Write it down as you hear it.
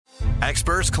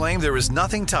Experts claim there is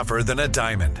nothing tougher than a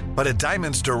diamond. But at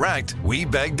Diamonds Direct, we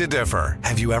beg to differ.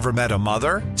 Have you ever met a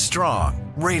mother?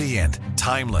 Strong, radiant,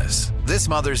 timeless. This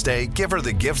Mother's Day, give her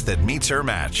the gift that meets her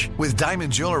match. With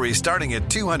diamond jewelry starting at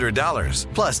 $200.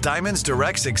 Plus Diamonds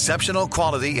Direct's exceptional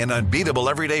quality and unbeatable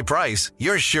everyday price,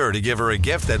 you're sure to give her a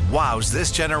gift that wows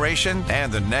this generation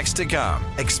and the next to come.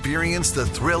 Experience the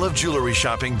thrill of jewelry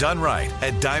shopping done right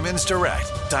at Diamonds Direct.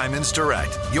 Diamonds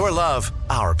Direct. Your love,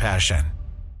 our passion.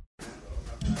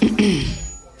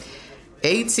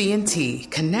 AT&T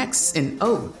connects an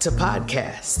ode to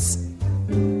podcasts.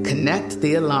 Connect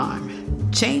the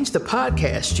alarm. Change the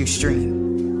podcast you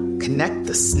stream. Connect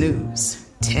the snooze.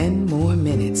 10 more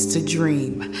minutes to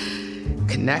dream.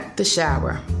 Connect the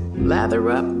shower. Lather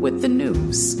up with the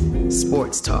news.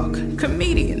 Sports talk,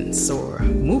 comedians, or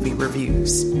movie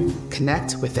reviews.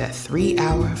 Connect with that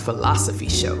 3-hour philosophy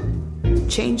show.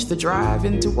 Change the drive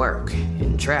into work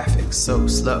in traffic so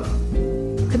slow.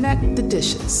 Connect the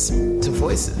dishes to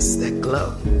voices that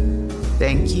glow.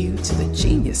 Thank you to the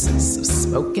geniuses of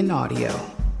spoken audio.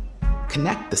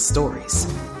 Connect the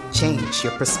stories. Change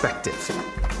your perspective.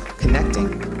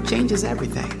 Connecting changes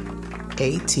everything.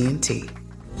 AT&T.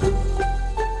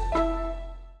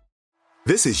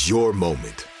 This is your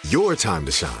moment, your time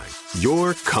to shine,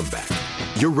 your comeback.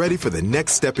 You're ready for the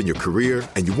next step in your career,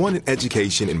 and you want an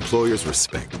education employers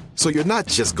respect. So you're not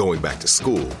just going back to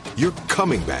school, you're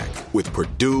coming back with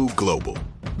Purdue Global.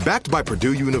 Backed by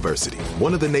Purdue University,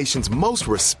 one of the nation's most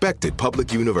respected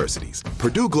public universities,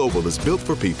 Purdue Global is built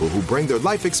for people who bring their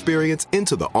life experience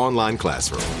into the online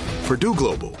classroom. Purdue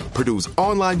Global, Purdue's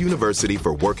online university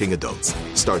for working adults.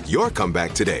 Start your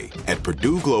comeback today at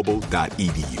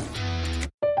purdueglobal.edu.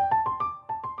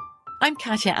 I'm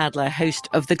Katya Adler, host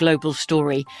of The Global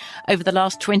Story. Over the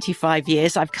last 25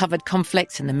 years, I've covered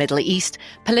conflicts in the Middle East,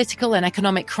 political and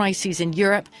economic crises in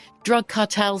Europe, drug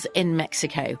cartels in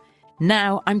Mexico.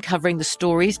 Now I'm covering the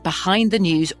stories behind the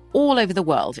news all over the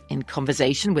world in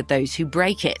conversation with those who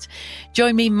break it.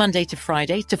 Join me Monday to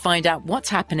Friday to find out what's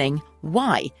happening,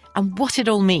 why, and what it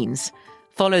all means.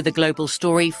 Follow The Global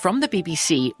Story from the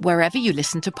BBC wherever you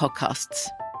listen to podcasts.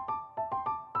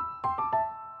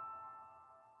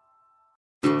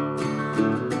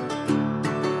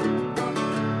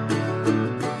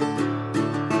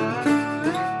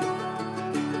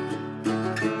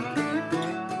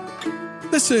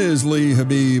 This is Lee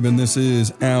Habib, and this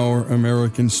is Our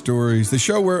American Stories, the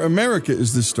show where America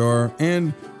is the star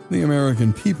and the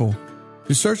American people.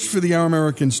 To search for the Our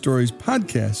American Stories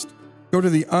podcast, go to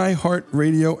the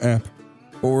iHeartRadio app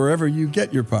or wherever you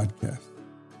get your podcast.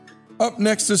 Up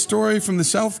next, a story from the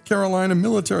South Carolina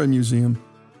Military Museum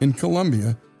in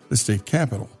Columbia, the state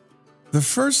capital. The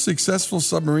first successful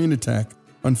submarine attack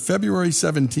on February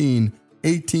 17,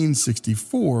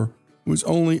 1864, was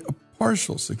only a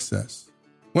partial success.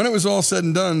 When it was all said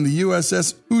and done, the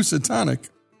USS Housatonic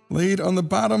laid on the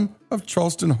bottom of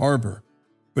Charleston Harbor,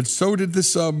 but so did the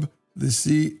sub, the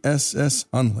CSS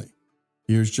Hunley.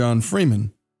 Here's John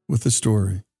Freeman with the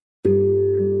story.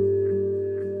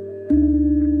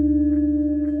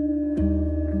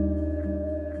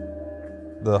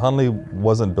 The Hunley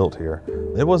wasn't built here.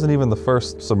 It wasn't even the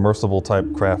first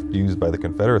submersible-type craft used by the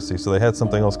Confederacy, so they had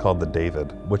something else called the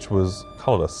David, which was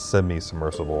called a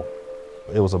semi-submersible.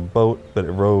 It was a boat, but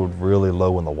it rode really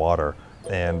low in the water,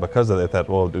 and because of that, they thought,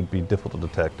 well, it would be difficult to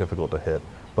detect, difficult to hit.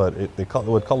 But they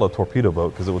would call it a torpedo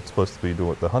boat because it was supposed to be doing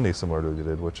what the Hunley similarly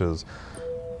did, which is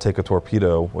take a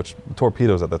torpedo, which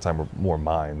torpedoes at that time were more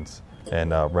mines,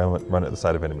 and run at the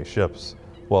side of enemy ships.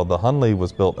 Well, the Hunley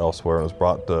was built elsewhere and was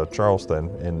brought to Charleston,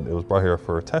 and it was brought here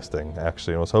for testing,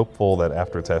 actually, and was hopeful that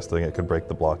after testing it could break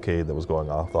the blockade that was going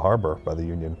off the harbor by the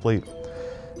Union fleet.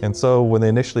 And so when they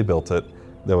initially built it,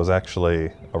 there was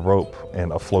actually a rope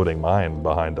and a floating mine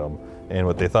behind them. And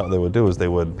what they thought they would do is they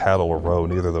would paddle or row.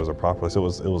 Neither of those are properly. So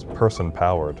it was person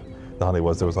powered. The Hunley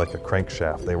was, there was like a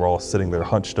crankshaft. They were all sitting there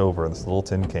hunched over in this little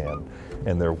tin can,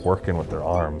 and they're working with their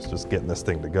arms, just getting this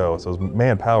thing to go. So it was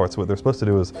man powered. So what they're supposed to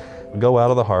do is go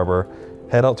out of the harbor,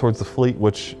 head out towards the fleet,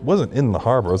 which wasn't in the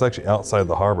harbor. It was actually outside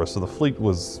the harbor. So the fleet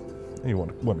was, you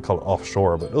wouldn't call it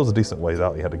offshore, but it was a decent ways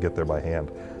out. You had to get there by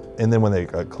hand. And then when they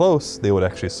got close, they would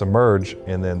actually submerge,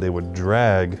 and then they would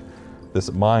drag this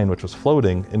mine, which was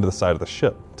floating, into the side of the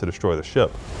ship to destroy the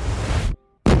ship.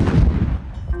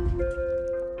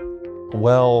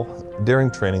 Well, during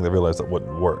training, they realized that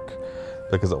wouldn't work,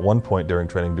 because at one point during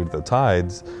training, due to the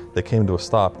tides, they came to a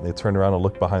stop, and they turned around and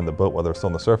looked behind the boat while they were still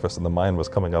on the surface, and the mine was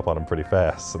coming up on them pretty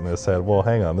fast. And they said, well,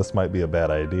 hang on, this might be a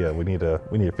bad idea. We need to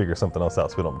figure something else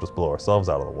out so we don't just blow ourselves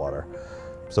out of the water.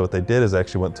 So what they did is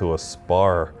actually went to a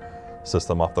spar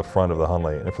system off the front of the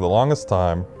Hunley. And for the longest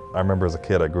time, I remember as a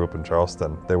kid, I grew up in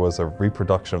Charleston, there was a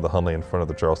reproduction of the Hunley in front of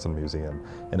the Charleston Museum,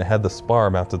 and it had the spar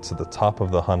mounted to the top of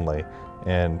the Hunley,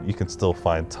 and you can still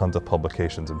find tons of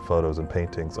publications and photos and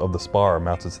paintings of the spar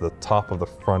mounted to the top of the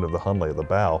front of the Hunley, the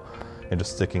bow, and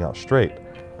just sticking out straight.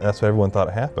 And that's what everyone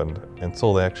thought happened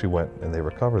until they actually went and they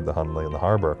recovered the Hunley in the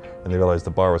harbor, and they realized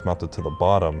the bar was mounted to the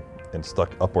bottom and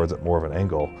stuck upwards at more of an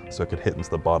angle so it could hit into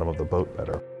the bottom of the boat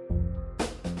better.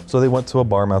 So they went to a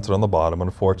bar mounted on the bottom.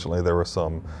 Unfortunately, there were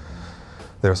some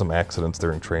accidents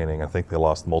during training. I think they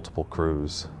lost multiple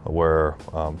crews where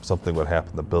something would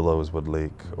happen, the billows would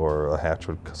leak, or a hatch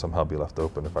would somehow be left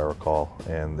open, if I recall,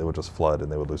 and it would just flood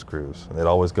and they would lose crews. And they'd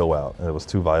always go out, and it was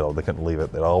too vital, they couldn't leave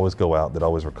it. They'd always go out, they'd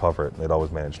always recover it, and they'd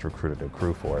always manage to recruit a new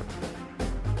crew for it.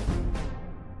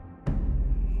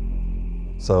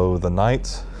 So the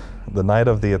night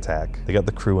of the attack, they got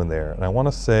the crew in there, and I want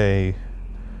to say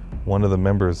one of the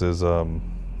members is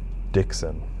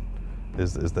Dixon,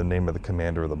 is the name of the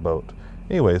commander of the boat.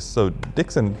 Anyways, so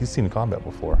Dixon, he's seen combat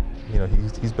before. You know,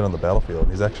 he's been on the battlefield.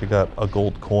 He's actually got a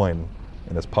gold coin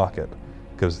in his pocket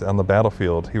because on the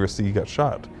battlefield he got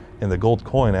shot, and the gold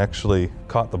coin actually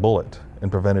caught the bullet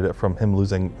and prevented it from him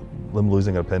losing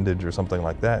an appendage or something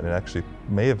like that, and it actually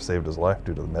may have saved his life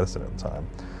due to the medicine at the time.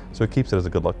 So he keeps it as a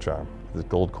good luck charm. This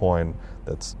gold coin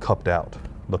that's cupped out,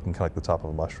 looking kind of like the top of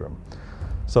a mushroom.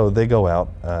 So they go out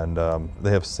and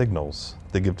they have signals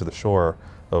they give to the shore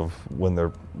of when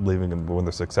they're leaving and when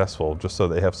they're successful, just so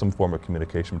they have some form of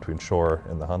communication between shore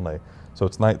and the Hunley. So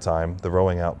it's nighttime, they're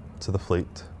rowing out to the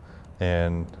fleet,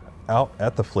 and out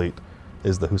at the fleet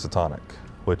is the Housatonic,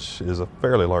 which is a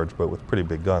fairly large boat with pretty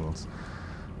big guns.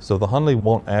 So the Hunley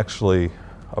won't actually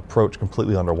approach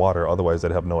completely underwater, otherwise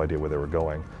they'd have no idea where they were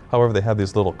going. However, they have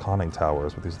these little conning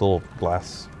towers with these little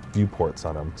glass viewports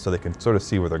on them, so they can sort of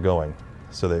see where they're going.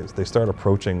 So they start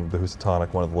approaching the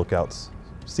Housatonic. One of the lookouts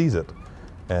sees it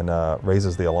and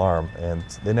raises the alarm, and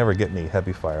they never get any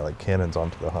heavy fire like cannons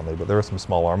onto the Hunley, but there is some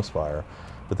small arms fire.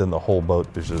 But then the whole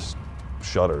boat is just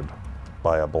shuttered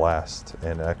by a blast,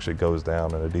 and it actually goes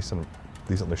down in a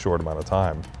decently short amount of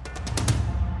time.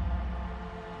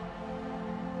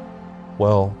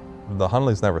 Well, the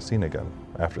Hunley's never seen again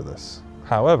after this.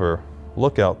 However,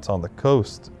 lookouts on the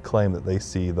coast claim that they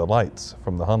see the lights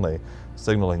from the Hunley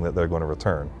signaling that they're going to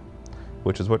return,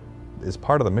 which is what is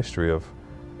part of the mystery of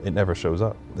it never shows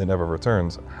up, it never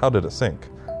returns. How did it sink?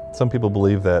 Some people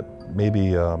believe that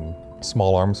maybe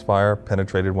small arms fire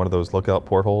penetrated one of those lookout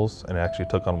portholes and actually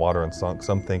took on water and sunk.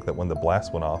 Some think that when the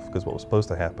blast went off, because what was supposed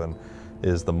to happen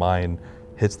is the mine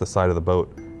hits the side of the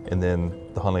boat and then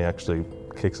the Hunley actually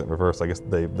kicks it in reverse. I guess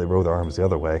they row their arms the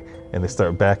other way and they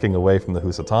start backing away from the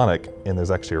Housatonic, and there's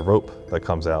actually a rope that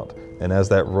comes out. And as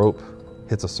that rope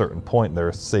hits a certain point, they're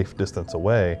a safe distance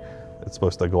away, it's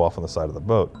supposed to go off on the side of the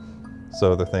boat.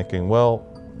 So they're thinking, well,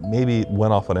 maybe it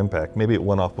went off on impact. Maybe it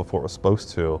went off before it was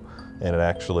supposed to, and it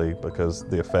actually, because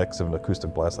the effects of an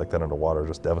acoustic blast like that underwater are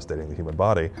just devastating the human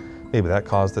body, maybe that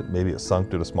caused it, maybe it sunk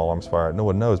due to small arms fire. No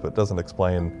one knows, but it doesn't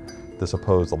explain the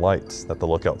supposed lights that the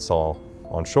lookout saw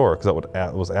on shore, because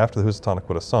it was after the Housatonic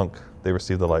would have sunk, they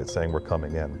received the light saying, we're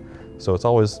coming in. So it's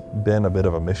always been a bit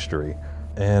of a mystery.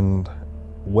 And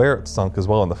where it sunk as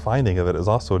well, and the finding of it is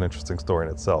also an interesting story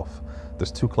in itself.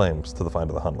 There's two claims to the find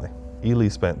of the Hunley. Ely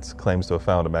Spence claims to have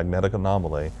found a magnetic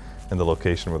anomaly in the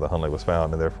location where the Hunley was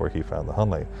found, and therefore he found the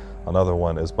Hunley. Another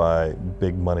one is by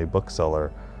big money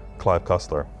bookseller Clive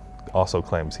Cussler. Also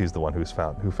claims he's the one who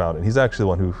found it. And he's actually the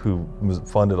one who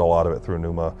funded a lot of it through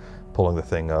Numa, pulling the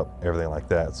thing up, everything like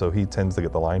that. So he tends to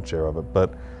get the lion's share of it.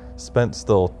 But Spence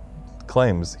still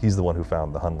claims he's the one who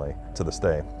found the Hunley to this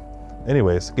day.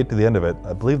 Anyways, get to the end of it,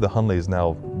 I believe the Hunley is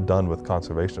now done with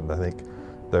conservation. I think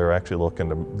they're actually looking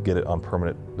to get it on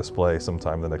permanent display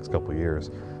sometime in the next couple of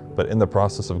years. But in the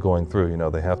process of going through,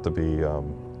 they have to be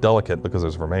delicate because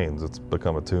there's remains. It's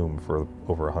become a tomb for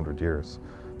over 100 years.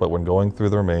 But when going through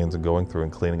the remains and going through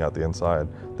and cleaning out the inside,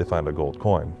 they find a gold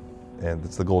coin. And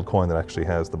it's the gold coin that actually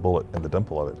has the bullet and the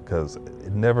dimple of it, because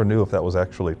it never knew if that was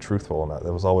actually truthful or not.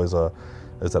 There was always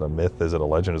is that a myth? Is it a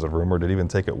legend? Is it a rumor? Did he even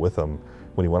take it with him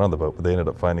when he went on the boat? But they ended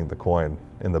up finding the coin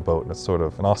in the boat, and it's sort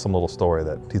of an awesome little story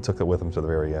that he took it with him to the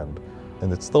very end.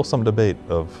 And it's still some debate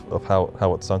of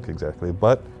how it sunk exactly,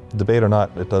 but debate or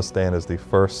not, it does stand as the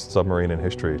first submarine in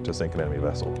history to sink an enemy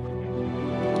vessel.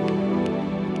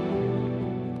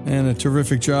 And a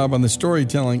terrific job on the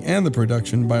storytelling and the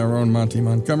production by our own Monty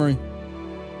Montgomery.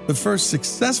 The first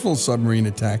successful submarine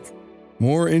attack.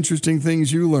 More interesting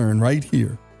things you learn right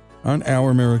here on Our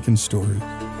American Story.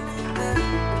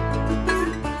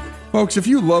 Folks, if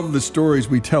you love the stories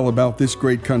we tell about this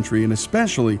great country, and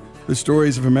especially the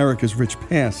stories of America's rich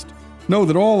past, Know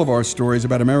that all of our stories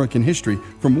about American history,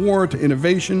 from war to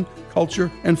innovation, culture,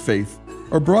 and faith,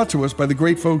 are brought to us by the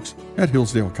great folks at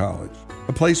Hillsdale College,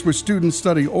 a place where students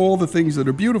study all the things that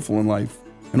are beautiful in life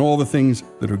and all the things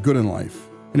that are good in life.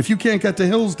 And if you can't get to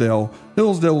Hillsdale,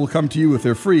 Hillsdale will come to you with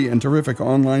their free and terrific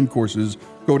online courses.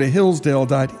 Go to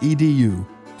hillsdale.edu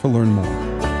to learn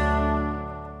more.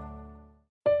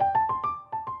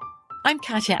 I'm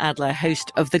Katya Adler,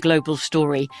 host of The Global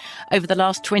Story. Over the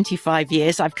last 25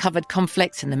 years, I've covered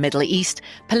conflicts in the Middle East,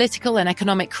 political and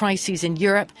economic crises in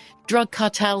Europe, drug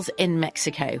cartels in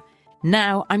Mexico.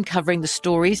 Now I'm covering the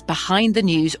stories behind the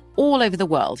news all over the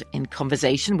world in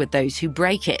conversation with those who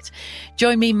break it.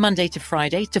 Join me Monday to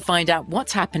Friday to find out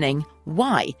what's happening,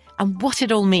 why, and what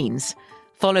it all means.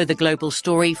 Follow The Global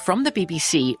Story from the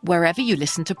BBC wherever you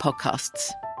listen to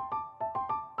podcasts.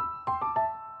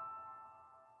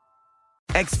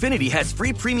 Xfinity has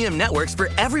free premium networks for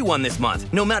everyone this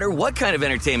month, no matter what kind of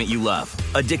entertainment you love.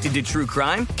 Addicted to true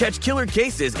crime? Catch killer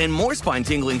cases and more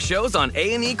spine-tingling shows on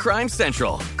A&E Crime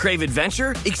Central. Crave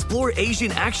adventure? Explore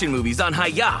Asian action movies on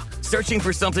Hi-Ya. Searching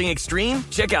for something extreme?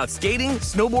 Check out skating,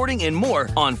 snowboarding, and more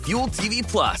on Fuel TV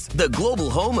Plus, the global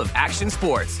home of action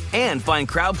sports. And find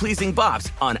crowd-pleasing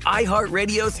bops on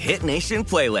iHeartRadio's Hit Nation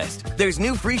playlist. There's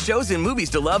new free shows and movies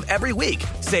to love every week.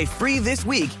 Say free this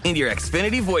week in your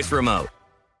Xfinity voice remote.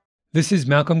 This is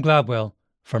Malcolm Gladwell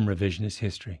from Revisionist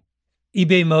History.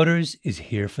 eBay Motors is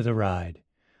here for the ride.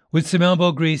 With some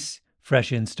elbow grease,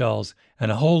 fresh installs,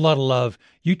 and a whole lot of love,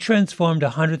 you transformed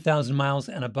 100,000 miles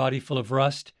and a body full of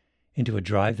rust into a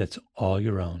drive that's all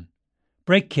your own.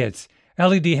 Brake kits,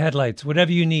 LED headlights,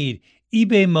 whatever you need,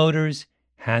 eBay Motors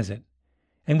has it.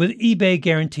 And with eBay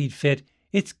Guaranteed Fit,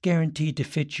 it's guaranteed to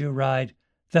fit your ride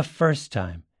the first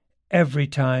time, every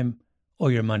time, or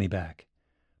your money back.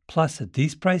 Plus, at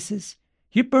these prices,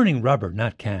 you're burning rubber,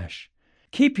 not cash.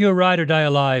 Keep your ride or die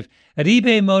alive at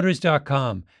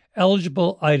ebaymotors.com.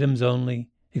 Eligible items only.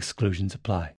 Exclusions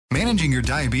apply. Managing your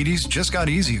diabetes just got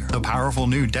easier. The powerful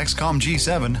new Dexcom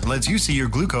G7 lets you see your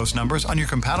glucose numbers on your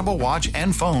compatible watch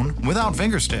and phone without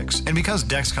finger sticks. And because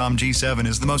Dexcom G7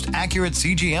 is the most accurate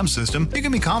CGM system, you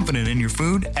can be confident in your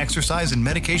food, exercise, and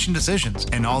medication decisions.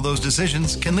 And all those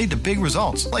decisions can lead to big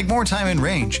results, like more time in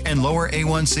range and lower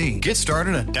A1C. Get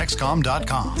started at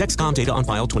Dexcom.com. Dexcom data on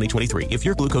file 2023. If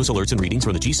your glucose alerts and readings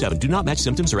from the G7 do not match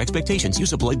symptoms or expectations,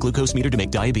 use a blood glucose meter to make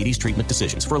diabetes treatment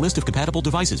decisions. For a list of compatible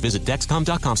devices, visit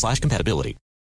Dexcom.com/compatibility.